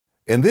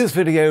In this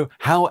video,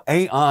 how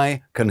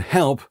AI can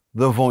help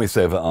the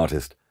voiceover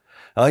artist.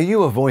 Are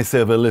you a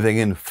voiceover living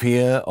in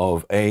fear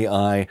of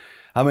AI?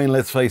 I mean,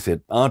 let's face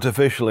it,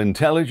 artificial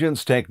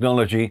intelligence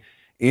technology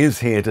is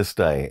here to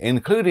stay,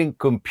 including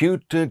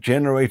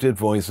computer-generated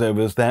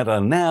voiceovers that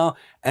are now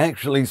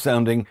actually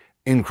sounding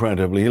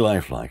incredibly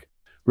lifelike.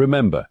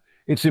 Remember,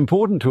 it's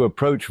important to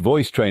approach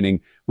voice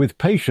training with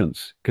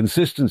patience,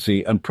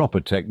 consistency, and proper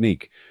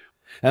technique.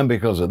 And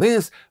because of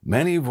this,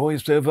 many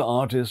voiceover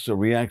artists are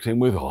reacting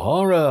with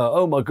horror.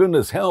 Oh my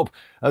goodness, help!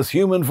 As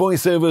human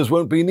voiceovers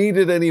won't be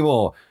needed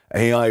anymore.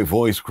 AI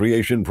voice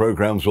creation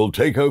programs will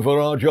take over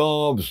our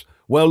jobs.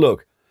 Well,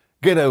 look,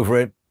 get over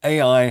it.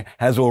 AI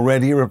has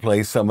already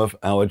replaced some of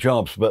our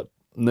jobs, but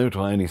note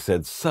I only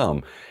said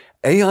some.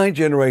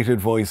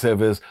 AI-generated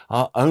voiceovers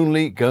are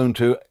only going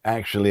to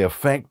actually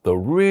affect the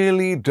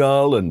really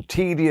dull and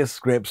tedious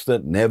scripts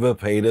that never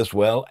paid us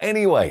well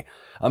anyway.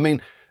 I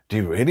mean, do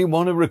you really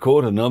want to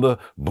record another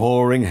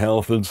boring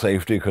health and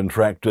safety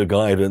contractor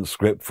guidance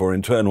script for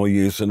internal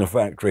use in a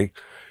factory?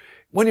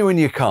 When you're in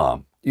your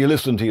car, you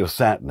listen to your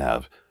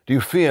sat-nav. Do you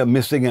fear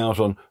missing out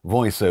on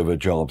voiceover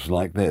jobs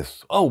like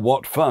this? Oh,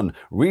 what fun,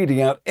 reading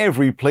out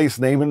every place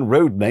name and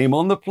road name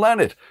on the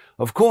planet.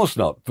 Of course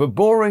not. For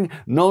boring,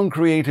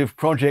 non-creative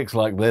projects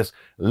like this,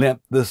 let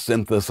the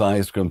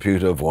synthesized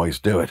computer voice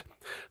do it.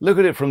 Look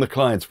at it from the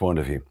client's point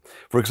of view.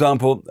 For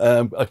example,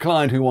 a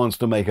client who wants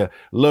to make a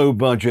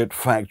low-budget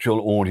factual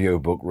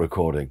audiobook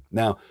recording.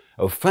 Now,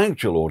 a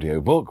factual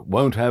audiobook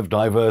won't have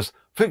diverse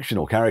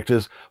fictional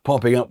characters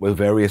popping up with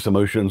various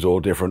emotions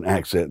or different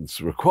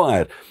accents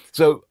required.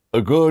 So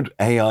a good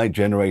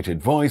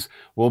AI-generated voice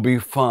will be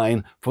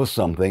fine for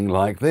something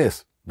like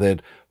this.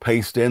 They'd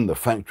paste in the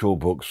factual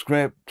book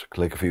script,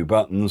 click a few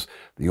buttons,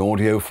 the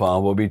audio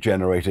file will be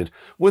generated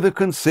with a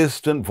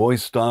consistent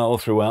voice style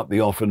throughout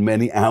the often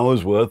many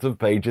hours worth of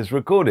pages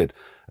recorded.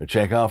 A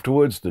check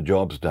afterwards, the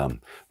job's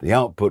done. The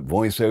output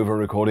voiceover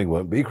recording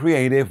won't be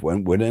creative,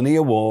 won't win any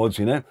awards,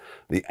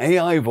 The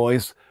AI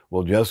voice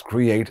will just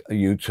create a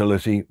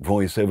utility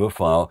voiceover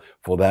file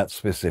for that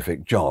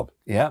specific job.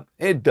 Yeah,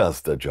 it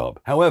does the job.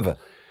 However,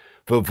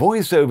 for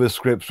voiceover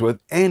scripts with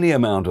any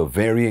amount of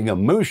varying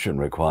emotion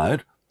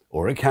required,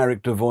 or a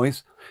character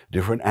voice,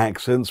 different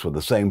accents with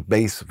the same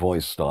base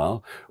voice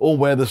style, or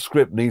where the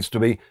script needs to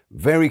be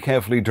very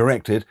carefully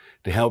directed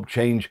to help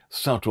change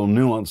subtle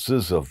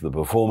nuances of the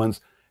performance,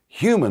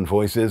 human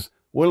voices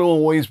will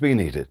always be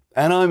needed.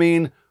 And I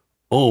mean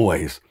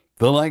always.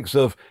 The likes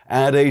of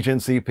ad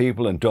agency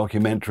people and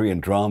documentary and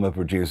drama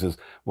producers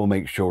will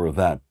make sure of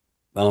that.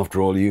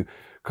 After all, you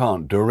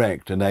can't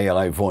direct an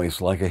AI voice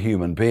like a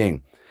human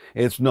being.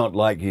 It's not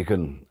like you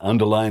can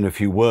underline a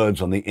few words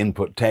on the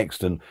input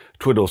text and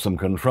twiddle some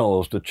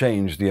controls to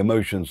change the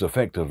emotions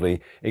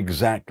effectively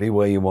exactly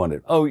where you want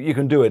it. Oh, you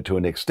can do it to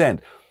an extent,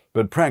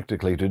 but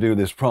practically to do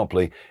this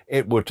properly,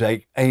 it would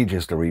take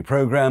ages to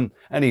reprogram,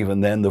 and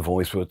even then the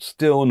voice would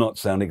still not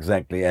sound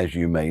exactly as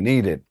you may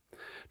need it.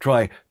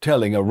 Try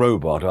telling a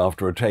robot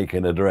after a take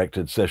in a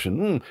directed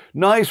session,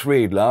 nice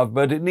read, love,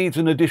 but it needs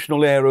an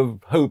additional air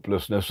of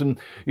hopelessness, and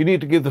you need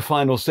to give the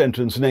final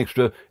sentence an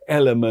extra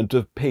element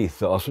of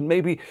pathos, and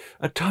maybe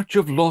a touch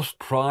of lost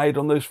pride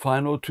on those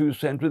final two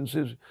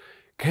sentences.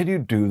 Can you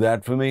do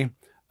that for me?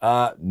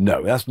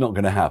 No, that's not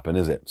going to happen,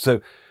 is it?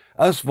 So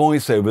us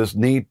voiceovers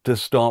need to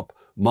stop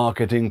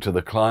marketing to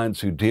the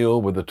clients who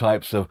deal with the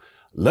types of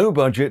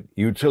low-budget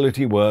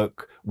utility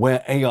work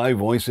where AI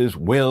voices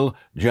will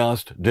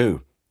just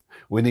do.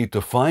 We need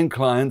to find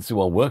clients who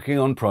are working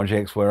on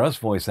projects where us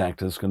voice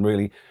actors can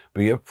really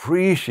be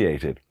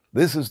appreciated.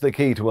 This is the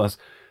key to us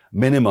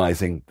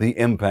minimizing the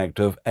impact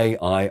of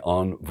AI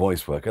on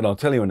voice work. And I'll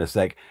tell you in a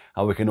sec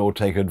how we can all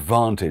take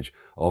advantage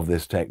of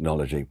this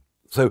technology.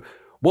 So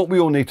what we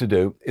all need to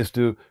do is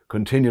to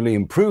continually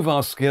improve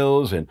our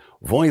skills in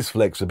voice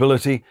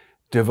flexibility,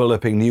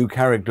 developing new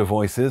character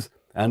voices,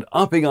 and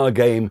upping our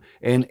game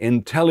in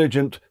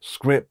intelligent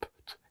script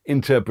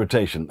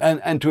interpretation,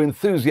 and to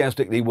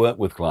enthusiastically work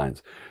with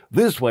clients.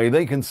 This way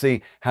they can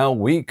see how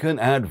we can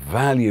add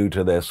value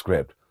to their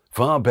script,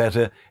 far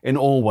better in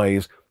all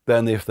ways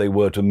than if they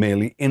were to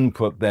merely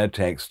input their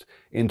text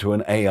into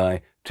an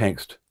AI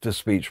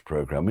text-to-speech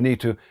program. We need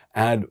to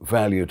add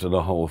value to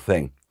the whole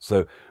thing.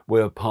 So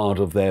we're part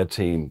of their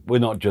team. We're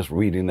not just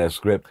reading their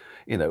script.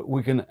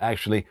 We can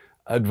actually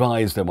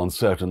advise them on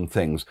certain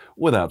things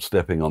without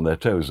stepping on their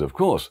toes, of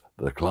course.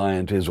 The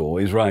client is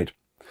always right.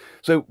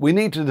 So we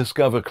need to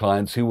discover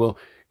clients who will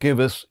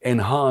give us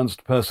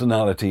enhanced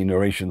personality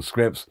narration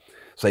scripts,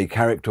 say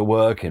character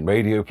work in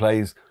radio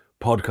plays,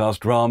 podcast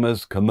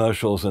dramas,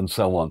 commercials, and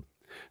so on.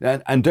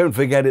 And don't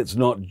forget, it's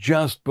not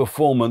just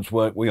performance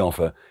work we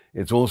offer,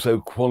 it's also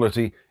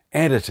quality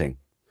editing.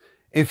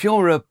 If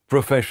you're a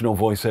professional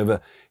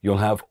voiceover, you'll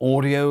have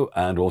audio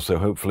and also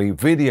hopefully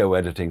video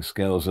editing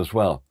skills as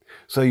well.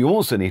 So you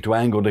also need to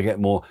angle to get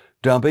more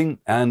dubbing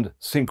and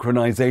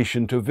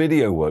synchronization to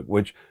video work,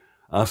 which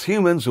us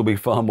humans will be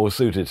far more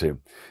suited to.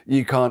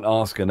 You can't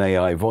ask an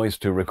AI voice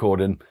to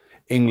record an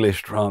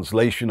English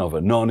translation of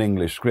a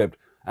non-English script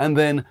and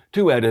then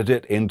to edit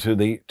it into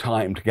the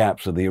timed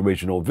gaps of the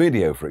original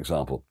video, for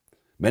example.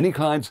 Many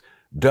clients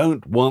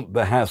don't want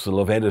the hassle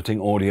of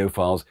editing audio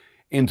files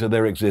into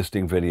their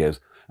existing videos,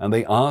 and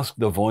they ask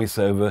the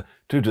voiceover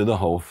to do the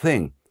whole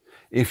thing.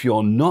 If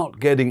you're not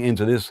getting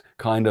into this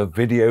kind of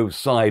video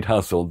side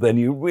hustle, then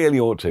you really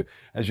ought to,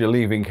 as you're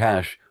leaving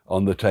cash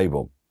on the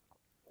table.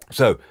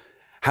 So,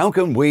 how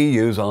can we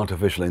use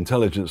artificial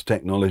intelligence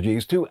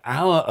technologies to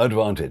our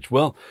advantage?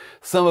 Well,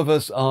 some of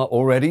us are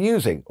already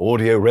using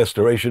audio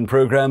restoration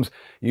programs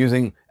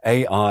using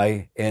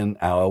AI in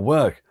our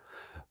work.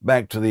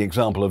 Back to the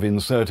example of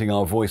inserting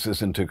our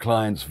voices into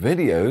clients'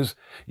 videos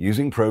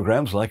using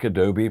programs like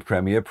Adobe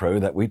Premiere Pro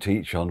that we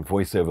teach on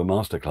Voiceover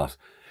Masterclass.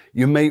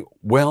 You may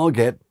well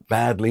get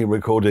badly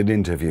recorded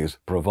interviews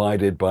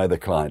provided by the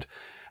client,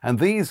 and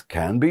these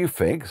can be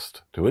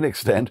fixed, to an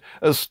extent,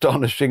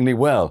 astonishingly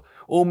well,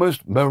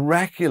 almost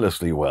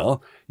miraculously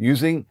well,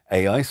 using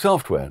AI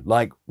software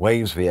like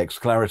Waves VX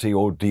Clarity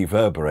or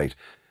Deverberate.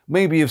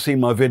 Maybe you've seen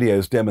my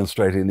videos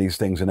demonstrating these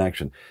things in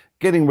action.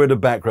 Getting rid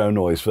of background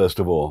noise, first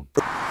of all.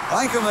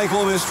 I can make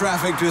all this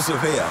traffic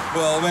disappear.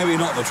 Well, maybe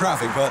not the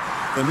traffic, but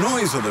the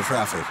noise of the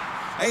traffic.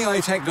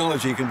 AI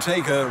technology can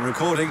take a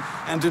recording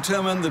and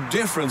determine the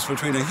difference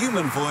between a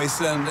human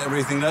voice and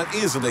everything that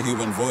isn't a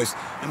human voice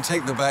and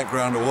take the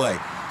background away.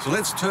 So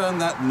let's turn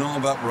that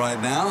knob up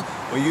right now.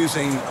 We're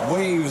using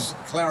Waves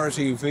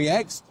Clarity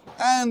VX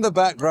and the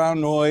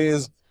background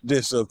noise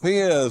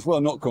disappears.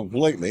 Well, not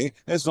completely.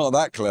 It's not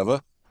that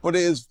clever, but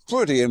it is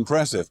pretty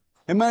impressive.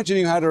 Imagine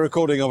you had a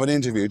recording of an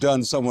interview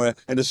done somewhere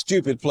in a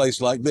stupid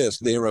place like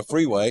this, near a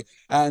freeway,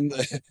 and,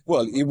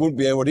 well, you wouldn't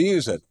be able to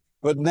use it.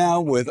 But now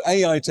with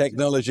AI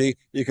technology,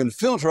 you can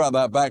filter out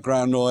that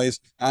background noise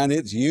and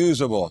it's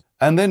usable.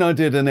 And then I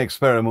did an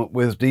experiment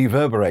with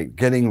Deverberate,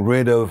 getting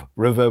rid of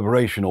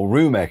reverberation or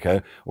room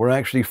echo, where I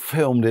actually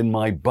filmed in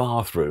my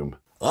bathroom.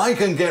 I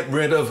can get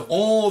rid of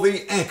all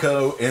the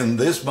echo in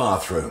this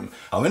bathroom.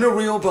 I'm in a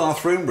real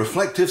bathroom,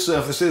 reflective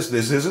surfaces,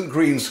 this isn't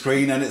green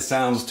screen, and it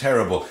sounds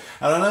terrible.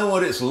 And I know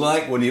what it's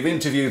like when you've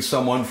interviewed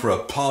someone for a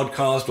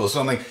podcast or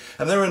something,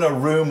 and they're in a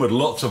room with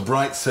lots of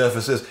bright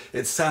surfaces.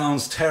 It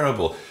sounds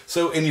terrible.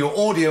 So in your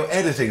audio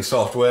editing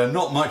software,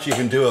 not much you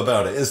can do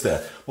about it, is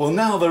there? Well,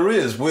 now there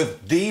is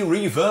with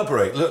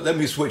De-Reverberate. Look, let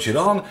me switch it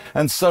on,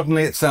 and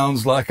suddenly it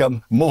sounds like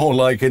more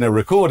like in a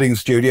recording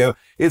studio.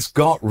 It's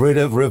got rid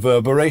of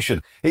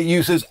reverberation. It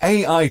uses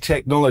AI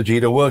technology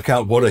to work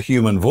out what a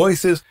human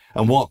voice is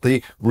and what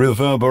the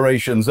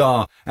reverberations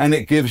are, and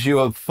it gives you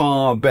a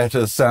far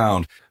better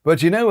sound.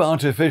 But you know,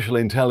 artificial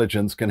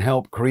intelligence can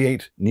help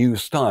create new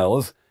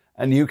styles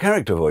and new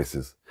character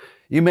voices.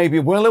 You may be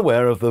well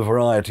aware of the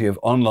variety of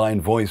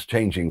online voice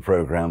changing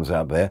programs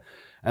out there,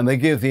 and they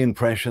give the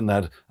impression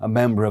that a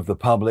member of the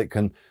public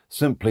can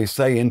simply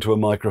say into a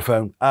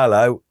microphone,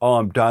 "Hello,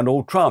 I'm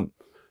Donald Trump,"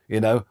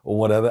 or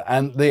whatever,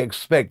 and they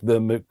expect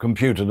the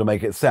computer to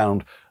make it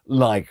sound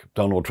like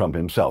Donald Trump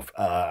himself.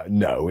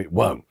 No, it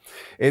won't.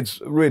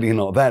 It's really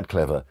not that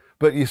clever.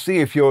 But you see,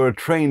 if you're a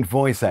trained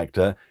voice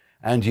actor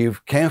and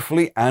you've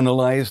carefully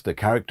analyzed the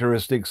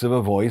characteristics of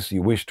a voice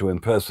you wish to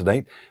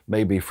impersonate,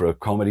 maybe for a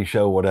comedy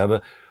show or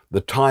whatever,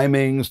 the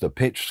timings, the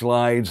pitch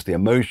slides, the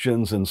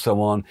emotions, and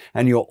so on,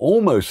 and you're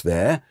almost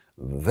there,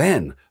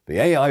 then the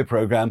AI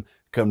program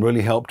can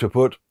really help to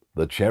put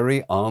the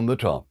cherry on the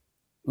top.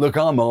 Look,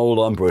 I'm old,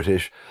 I'm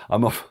British.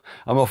 I'm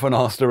often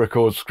asked to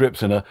record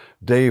scripts in a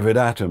David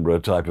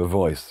Attenborough type of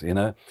voice,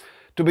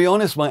 To be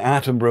honest, my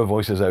Attenborough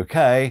voice is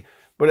okay,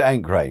 but it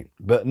ain't great.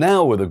 But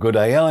now with a good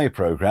AI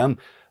program,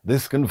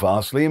 this can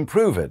vastly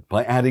improve it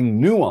by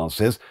adding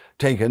nuances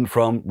taken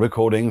from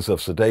recordings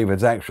of Sir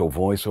David's actual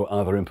voice or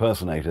other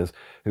impersonators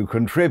who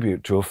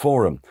contribute to a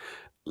forum.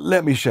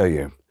 Let me show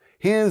you.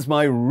 Here's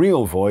my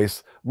real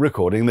voice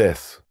recording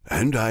this.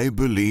 And I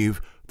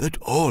believe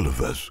that all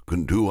of us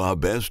can do our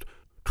best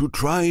to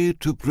try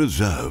to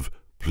preserve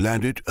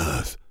planet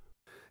Earth.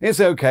 It's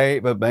okay,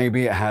 but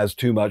maybe it has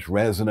too much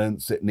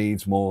resonance. It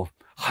needs more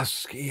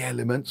husky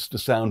elements to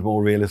sound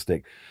more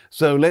realistic.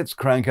 So let's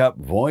crank up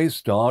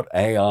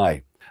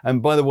voice.ai.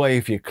 And by the way,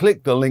 if you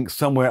click the link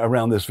somewhere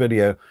around this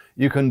video,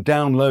 you can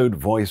download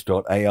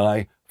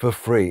voice.ai for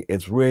free.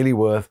 It's really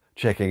worth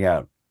checking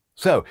out.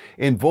 So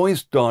in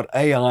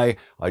voice.ai,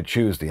 I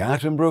choose the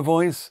Attenborough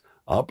voice,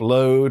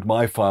 upload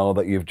my file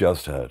that you've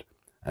just heard.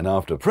 And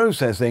after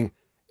processing,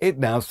 it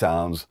now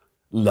sounds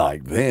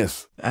like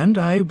this. And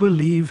I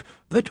believe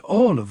that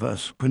all of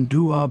us can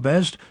do our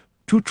best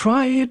to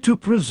try to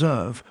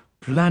preserve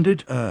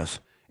planet Earth.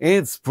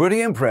 It's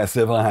pretty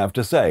impressive, I have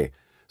to say.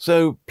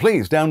 So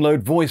please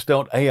download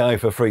voice.ai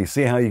for free.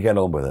 See how you get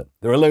on with it.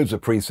 There are loads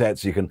of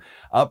presets. You can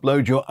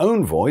upload your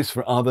own voice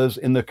for others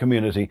in the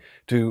community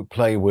to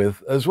play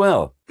with as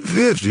well.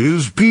 This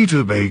is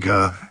Peter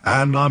Baker,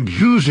 and I'm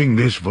using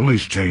this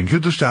voice changer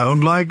to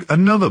sound like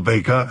another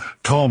Baker,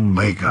 Tom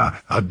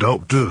Baker, a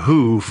Doctor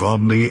Who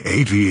from the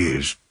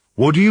 80s.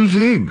 What do you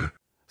think?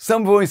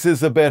 Some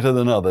voices are better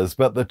than others,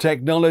 but the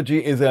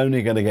technology is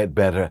only going to get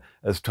better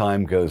as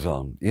time goes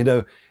on.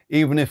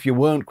 Even if you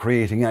weren't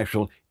creating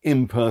actual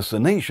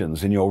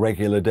impersonations in your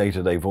regular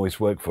day-to-day voice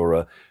work for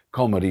a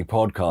comedy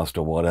podcast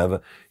or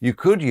whatever, you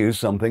could use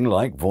something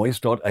like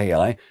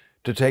voice.ai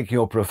to take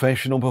your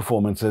professional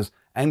performances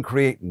and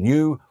create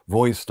new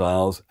voice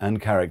styles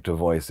and character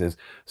voices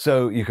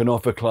so you can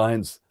offer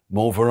clients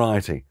more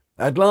variety.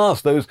 At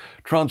last, those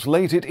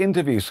translated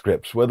interview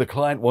scripts where the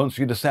client wants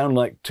you to sound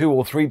like 2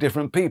 or 3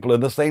 different people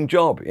in the same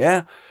job,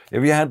 yeah?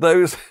 If you had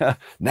those,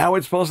 now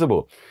it's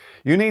possible.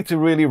 You need to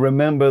really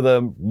remember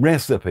the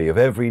recipe of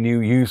every new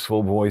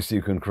useful voice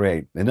you can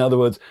create. In other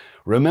words,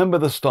 remember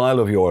the style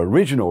of your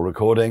original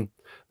recording,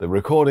 the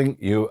recording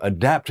you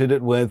adapted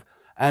it with,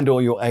 and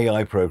all your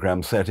AI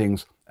program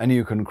settings, and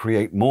you can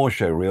create more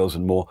show reels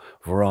and more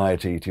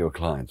variety to your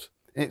clients.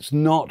 It's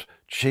not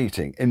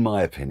cheating, in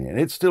my opinion.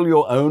 It's still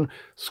your own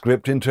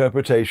script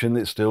interpretation.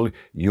 It's still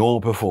your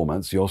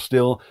performance. You're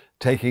still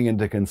taking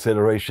into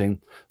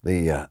consideration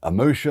the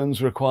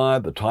emotions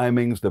required, the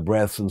timings, the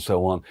breaths, and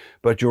so on.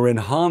 But you're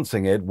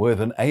enhancing it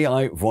with an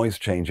AI voice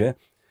changer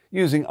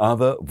using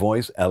other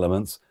voice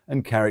elements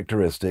and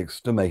characteristics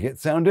to make it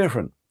sound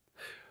different.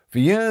 For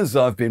years,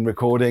 I've been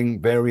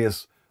recording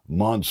various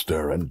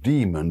monster and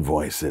demon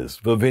voices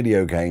for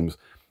video games.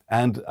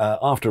 And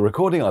after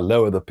recording, I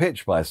lower the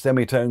pitch by a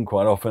semitone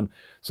quite often.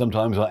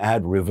 Sometimes I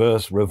add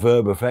reverse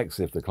reverb effects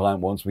if the client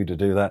wants me to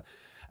do that.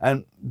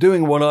 And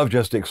doing what I've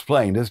just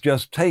explained is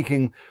just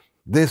taking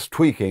this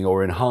tweaking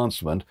or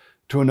enhancement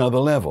to another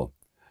level.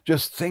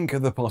 Just think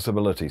of the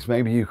possibilities.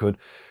 Maybe you could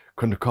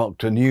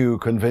concoct a new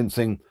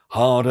convincing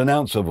hard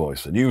announcer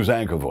voice, a news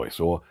anchor voice,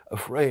 or a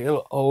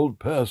frail old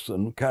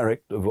person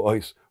character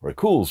voice, or a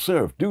cool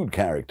surf dude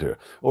character,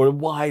 or a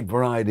wide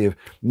variety of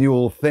new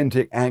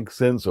authentic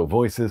accents or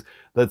voices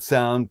that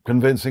sound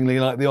convincingly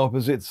like the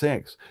opposite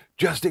sex.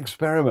 Just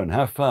experiment,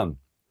 have fun.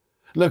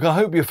 Look, I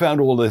hope you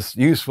found all this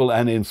useful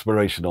and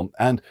inspirational,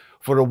 and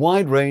for a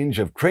wide range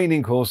of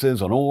training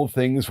courses on all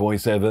things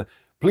voiceover,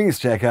 please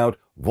check out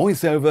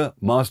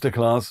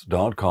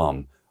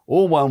voiceovermasterclass.com.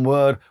 All one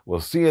word. We'll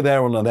see you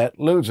there on the net.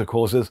 Loads of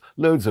courses,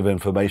 loads of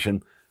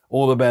information.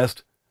 All the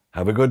best.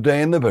 Have a good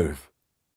day in the booth.